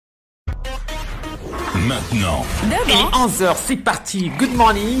maintenant. Il est 11h, c'est parti. Good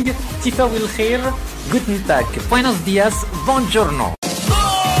morning, Tifa will khair, guten tag, buenos dias, bonjour.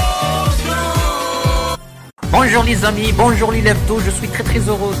 Bonjour les amis, bonjour les lèves-tôt, je suis très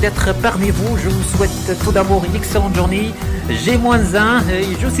heureux d'être parmi vous. Je vous souhaite tout d'abord une excellente journée. G-1,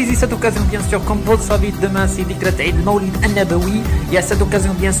 et je saisis cette occasion bien sûr, comme vous le savez, demain c'est Mawlid Annabaoui. Et à cette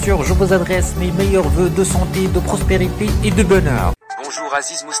occasion bien sûr, je vous adresse mes meilleurs vœux de santé, de prospérité et de bonheur. Bonjour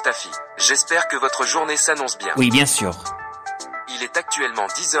Aziz Mustafi, j'espère que votre journée s'annonce bien. Oui, bien sûr. Il est actuellement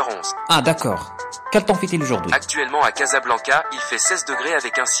 10h11. Ah d'accord. Quel temps fait-il aujourd'hui? Actuellement à Casablanca, il fait 16 degrés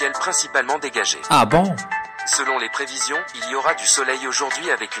avec un ciel principalement dégagé. Ah bon? Selon les prévisions, il y aura du soleil aujourd'hui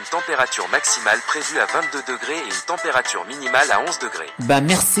avec une température maximale prévue à 22 degrés et une température minimale à 11 degrés. Bah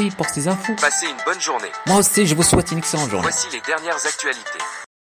merci pour ces infos. Passez une bonne journée. Moi aussi, je vous souhaite une excellente journée. Voici les dernières actualités.